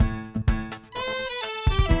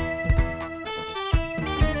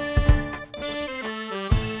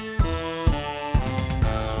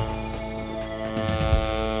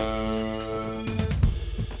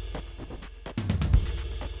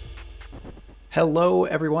Hello,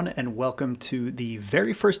 everyone, and welcome to the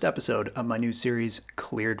very first episode of my new series,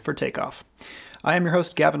 Cleared for Takeoff. I am your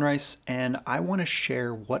host, Gavin Rice, and I want to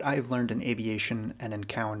share what I've learned in aviation and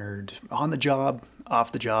encountered on the job,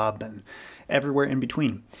 off the job, and everywhere in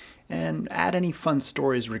between, and add any fun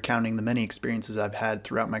stories recounting the many experiences I've had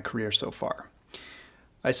throughout my career so far.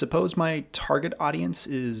 I suppose my target audience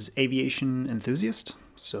is aviation enthusiasts,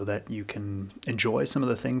 so that you can enjoy some of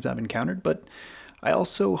the things I've encountered, but I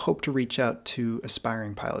also hope to reach out to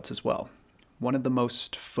aspiring pilots as well. One of the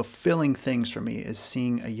most fulfilling things for me is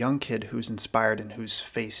seeing a young kid who's inspired and whose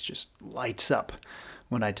face just lights up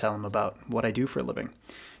when I tell him about what I do for a living.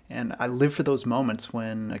 And I live for those moments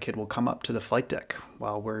when a kid will come up to the flight deck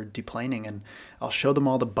while we're deplaning, and I'll show them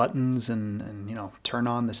all the buttons and turn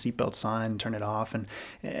on the seatbelt sign, turn it off,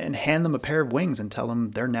 and hand them a pair of wings and tell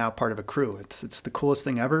them they're now part of a crew. It's the coolest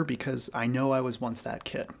thing ever because I know I was once that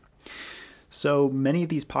kid. So many of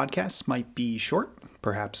these podcasts might be short,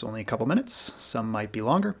 perhaps only a couple minutes. Some might be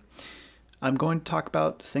longer. I'm going to talk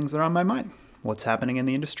about things that are on my mind. What's happening in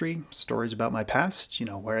the industry, stories about my past,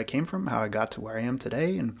 where I came from, how I got to where I am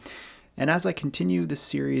today. And as I continue this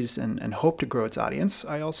series and hope to grow its audience,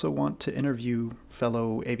 I also want to interview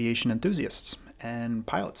fellow aviation enthusiasts and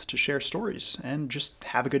pilots to share stories and just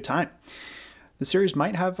have a good time. The series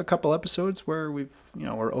might have a couple episodes where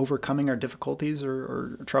we're overcoming our difficulties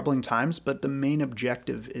or troubling times, but the main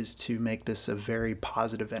objective is to make this a very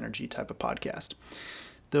positive energy type of podcast.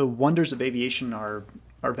 The wonders of aviation are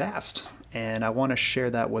vast, and I want to share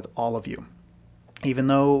that with all of you. Even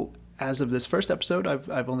though, as of this first episode,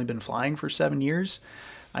 I've only been flying for 7 years,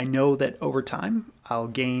 I know that over time I'll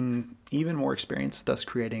gain even more experience, thus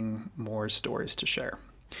creating more stories to share.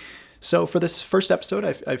 So for this first episode,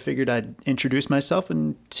 I figured I'd introduce myself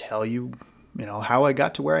and tell you, how I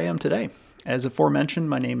got to where I am today. As aforementioned,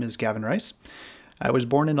 my name is Gavin Rice. I was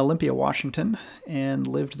born in Olympia, Washington, and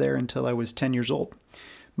lived there until I was 10 years old.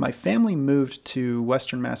 My family moved to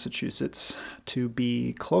Western Massachusetts to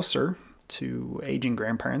be closer to aging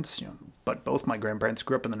grandparents, but both my grandparents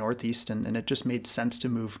grew up in the Northeast, and it just made sense to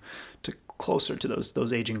move to closer to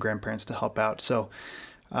those aging grandparents to help out. So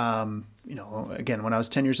again, when I was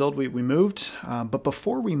 10 years old, we moved. But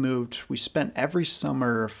before we moved, we spent every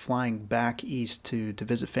summer flying back east to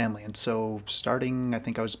visit family. And so starting, I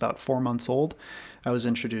think I was about 4 months old, I was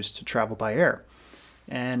introduced to travel by air.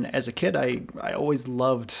 And as a kid, I always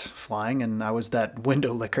loved flying, and I was that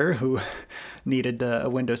window licker who needed a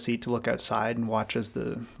window seat to look outside and watch as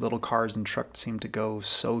the little cars and trucks seemed to go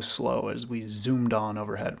so slow as we zoomed on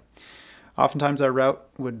overhead. Oftentimes our route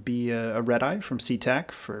would be a red-eye from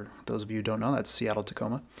SeaTac, for those of you who don't know, that's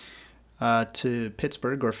Seattle-Tacoma, to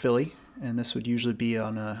Pittsburgh or Philly, and this would usually be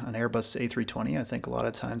on an Airbus A320. I think a lot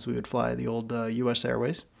of times we would fly the old U.S.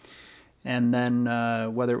 Airways. And then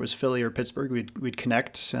whether it was Philly or Pittsburgh, we'd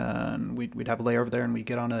connect, and we'd have a layover there, and we'd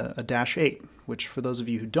get on a Dash 8, which for those of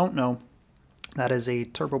you who don't know, that is a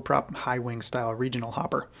turboprop high-wing style regional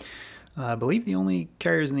hopper. I believe the only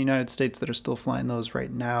carriers in the United States that are still flying those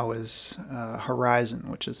right now is Horizon,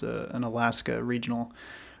 which is an Alaska regional.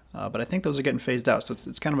 But I think those are getting phased out, so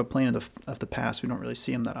it's kind of a plane of the past. We don't really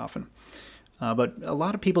see them that often. But a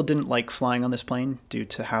lot of people didn't like flying on this plane due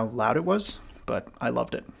to how loud it was, but I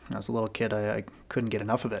loved it. As a little kid, I couldn't get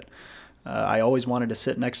enough of it. I always wanted to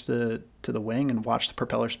sit next to the wing and watch the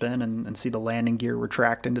propeller spin and see the landing gear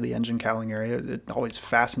retract into the engine cowling area. It always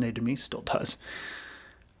fascinated me, still does.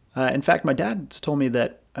 In fact, my dad told me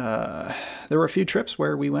that there were a few trips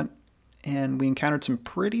where we went and we encountered some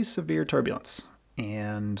pretty severe turbulence.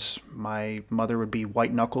 And my mother would be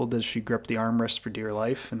white-knuckled as she gripped the armrest for dear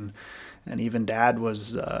life. And even Dad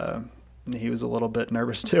was, he was a little bit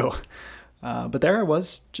nervous too. But there I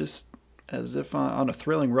was, just as if on a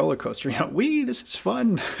thrilling roller coaster. This is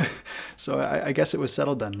fun. So I guess it was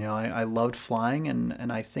settled then. I loved flying,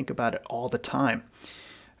 and I think about it all the time.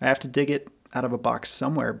 I have to dig it out of a box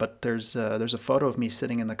somewhere, but there's a photo of me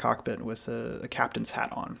sitting in the cockpit with a captain's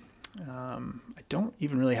hat on. I don't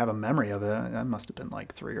even really have a memory of it. I must have been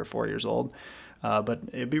like 3 or 4 years old. But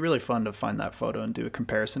it'd be really fun to find that photo and do a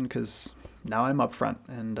comparison, because now I'm up front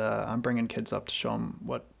and I'm bringing kids up to show them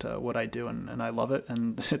what I do, and I love it,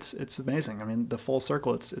 and it's amazing. I mean, the full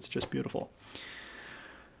circle, it's just beautiful.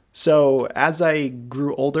 So as I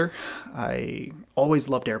grew older, I always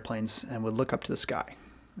loved airplanes and would look up to the sky.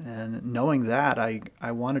 And knowing that,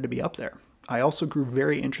 I wanted to be up there. I also grew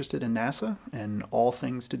very interested in NASA and all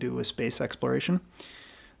things to do with space exploration.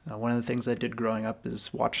 One of the things I did growing up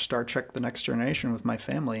is watch Star Trek: The Next Generation with my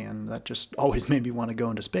family, and that just always made me want to go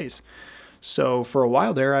into space. So for a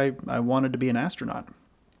while there, I wanted to be an astronaut.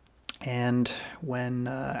 And when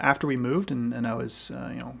after we moved and I was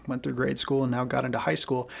went through grade school and now got into high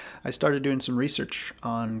school, I started doing some research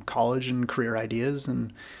on college and career ideas.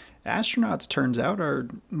 And astronauts, turns out, are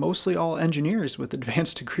mostly all engineers with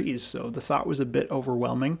advanced degrees. So the thought was a bit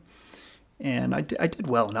overwhelming. And I did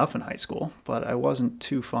well enough in high school, but I wasn't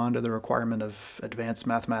too fond of the requirement of advanced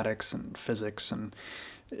mathematics and physics. And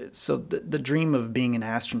so the dream of being an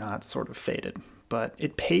astronaut sort of faded. But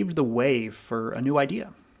it paved the way for a new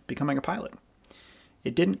idea, becoming a pilot.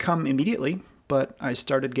 It didn't come immediately, but I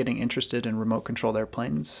started getting interested in remote controlled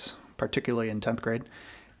airplanes, particularly in 10th grade.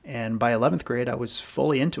 And by 11th grade, I was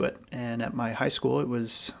fully into it. And at my high school, it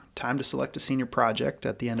was time to select a senior project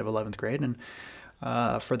at the end of 11th grade and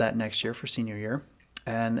for that next year, for senior year.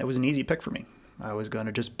 And it was an easy pick for me. I was going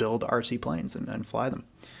to just build RC planes and fly them.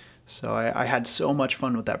 So I had so much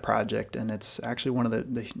fun with that project, and it's actually one of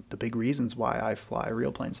the big reasons why I fly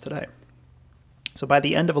real planes today. So by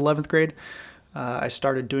the end of 11th grade, I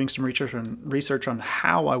started doing some research on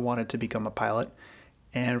how I wanted to become a pilot.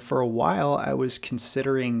 And for a while, I was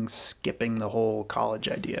considering skipping the whole college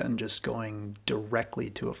idea and just going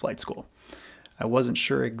directly to a flight school. I wasn't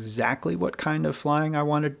sure exactly what kind of flying I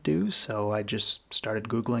wanted to do, so I just started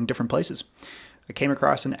Googling different places. I came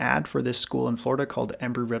across an ad for this school in Florida called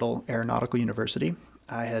Embry-Riddle Aeronautical University.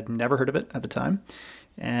 I had never heard of it at the time,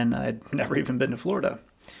 and I'd never even been to Florida.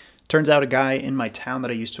 Turns out a guy in my town that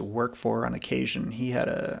I used to work for on occasion, he had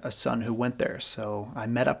a son who went there, so I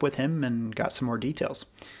met up with him and got some more details.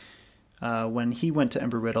 When he went to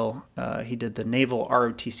Embry-Riddle, he did the Naval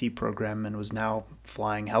ROTC program and was now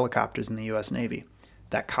flying helicopters in the U.S. Navy.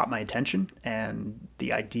 That caught my attention, and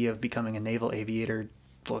the idea of becoming a naval aviator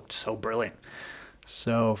looked so brilliant.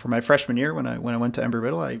 So for my freshman year, when I went to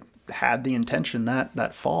Embry-Riddle, I had the intention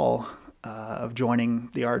that fall of joining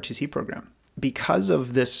the ROTC program. Because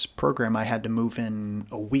of this program, I had to move in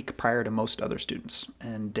a week prior to most other students,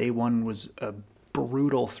 and day one was a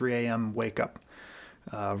brutal 3 a.m. wake up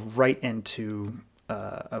right into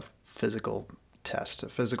a physical test, a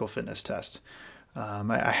physical fitness test. I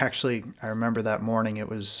remember that morning. It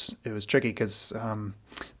was tricky because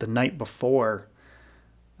the night before,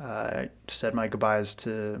 I said my goodbyes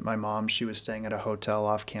to my mom. She was staying at a hotel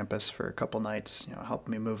off campus for a couple nights,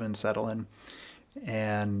 helping me move in, settle in,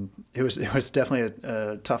 and it was definitely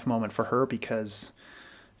a tough moment for her because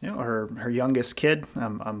her youngest kid.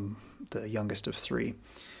 I'm the youngest of three.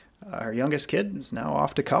 Our youngest kid is now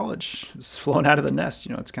off to college. Is flown out of the nest.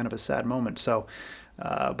 It's kind of a sad moment. So,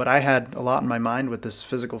 but I had a lot in my mind with this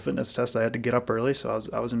physical fitness test. I had to get up early, so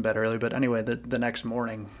I was in bed early. But anyway, the next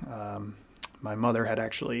morning, my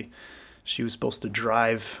mother she was supposed to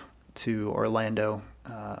drive to Orlando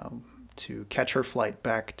to catch her flight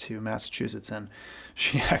back to Massachusetts, and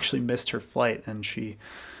she actually missed her flight, and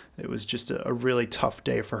it was just a really tough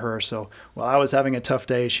day for her. So while I was having a tough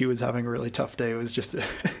day, she was having a really tough day. It was just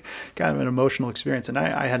kind of an emotional experience. And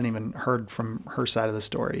I hadn't even heard from her side of the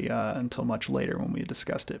story until much later when we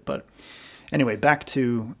discussed it. But anyway, back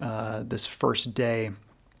to this first day.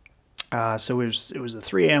 So it was a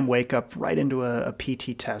 3 a.m. wake up right into a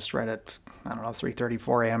PT test right at, 3:30,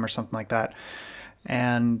 4 a.m. or something like that.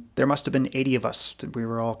 And there must have been 80 of us. We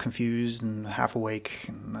were all confused and half awake,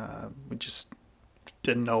 and we just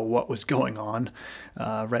didn't know what was going on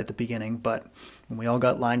right at the beginning. But when we all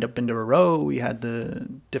got lined up into a row, we had the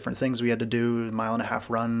different things we had to do, 1.5 mile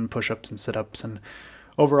run, push-ups and sit-ups. And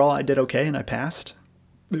overall, I did okay and I passed.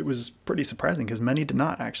 It was pretty surprising because many did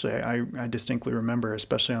not, actually. I distinctly remember,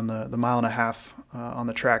 especially on the 1.5 miles on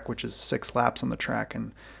the track, which is 6 laps on the track.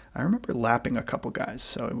 And I remember lapping a couple guys.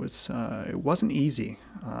 So it wasn't easy,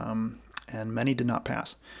 and many did not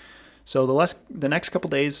pass. So the next couple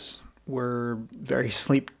days were very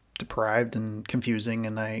sleep deprived and confusing,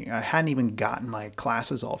 and I hadn't even gotten my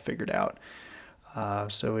classes all figured out.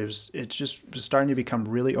 So it just was starting to become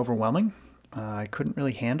really overwhelming. I couldn't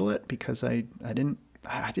really handle it because I didn't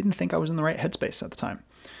think I was in the right headspace at the time.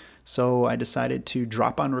 So I decided to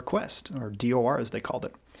drop on request, or DOR as they called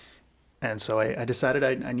it. And so I decided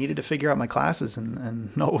I needed to figure out my classes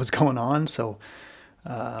and know what was going on. So,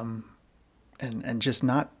 and just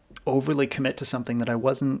not overly commit to something that I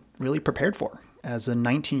wasn't really prepared for. As a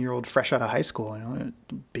 19-year-old fresh out of high school,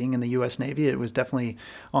 being in the U.S. Navy, it was definitely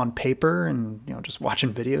on paper and just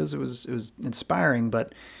watching videos. It was inspiring,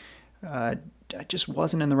 but I just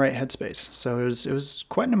wasn't in the right headspace. So it was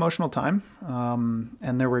quite an emotional time,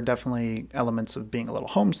 and there were definitely elements of being a little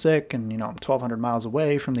homesick, and I'm 1,200 miles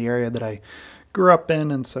away from the area that I grew up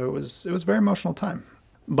in, and so it was a very emotional time.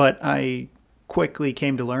 But I quickly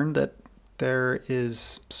came to learn that there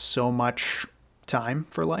is so much time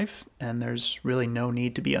for life, and there's really no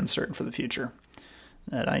need to be uncertain for the future.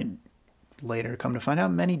 That later, come to find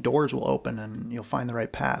out many doors will open and you'll find the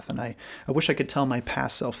right path. And I wish I could tell my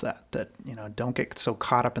past self that, don't get so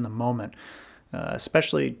caught up in the moment.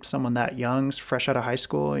 Especially someone that young, fresh out of high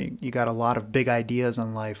school, you got a lot of big ideas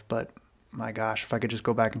on life, but my gosh, if I could just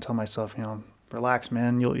go back and tell myself, relax,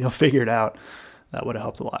 man, you'll figure it out. That would have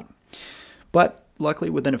helped a lot. But luckily,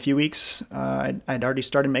 within a few weeks, I'd already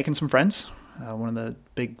started making some friends. One of the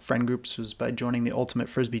big friend groups was by joining the Ultimate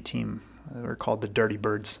Frisbee team. They were called the Dirty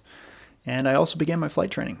Birds. And I also began my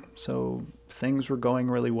flight training. So things were going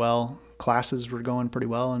really well. Classes were going pretty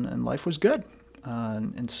well, and life was good.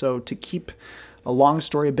 And so to keep a long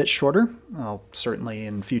story a bit shorter, I'll certainly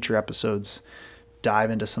in future episodes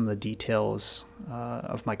dive into some of the details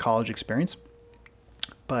of my college experience.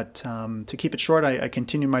 But to keep it short, I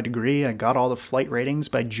continued my degree. I got all the flight ratings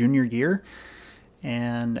by junior year.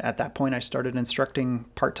 And at that point, I started instructing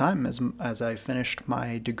part-time as I finished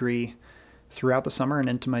my degree throughout the summer and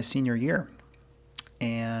into my senior year.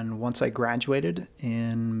 And once I graduated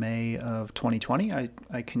in May of 2020,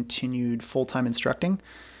 I continued full-time instructing.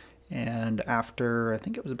 And after, I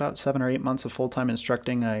think it was about 7 or 8 months of full-time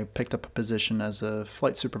instructing, I picked up a position as a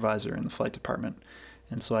flight supervisor in the flight department.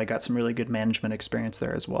 And so I got some really good management experience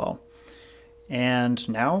there as well. And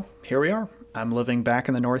now, here we are. I'm living back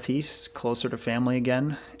in the Northeast, closer to family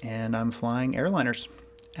again, and I'm flying airliners.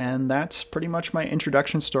 And that's pretty much my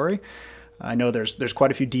introduction story. I know there's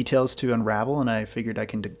quite a few details to unravel, and I figured I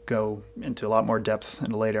can go into a lot more depth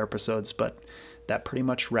in the later episodes, but that pretty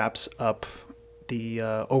much wraps up the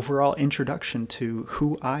overall introduction to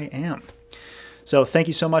who I am. So thank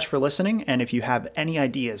you so much for listening, and if you have any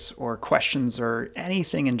ideas or questions or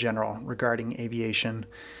anything in general regarding aviation,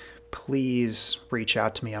 please reach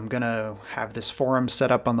out to me. I'm going to have this forum set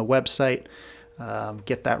up on the website,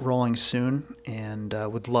 get that rolling soon, and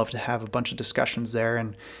would love to have a bunch of discussions there,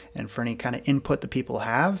 and for any kind of input that people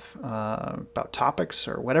have about topics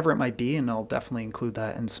or whatever it might be, and I'll definitely include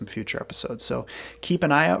that in some future episodes. So keep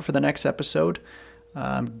an eye out for the next episode.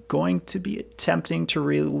 I'm going to be attempting to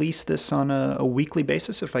release this on a weekly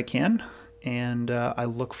basis if I can, and I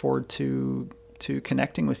look forward to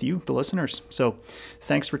connecting with you, the listeners. So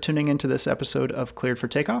thanks for tuning into this episode of Cleared for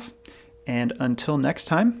Takeoff, and until next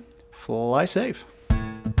time, fly safe.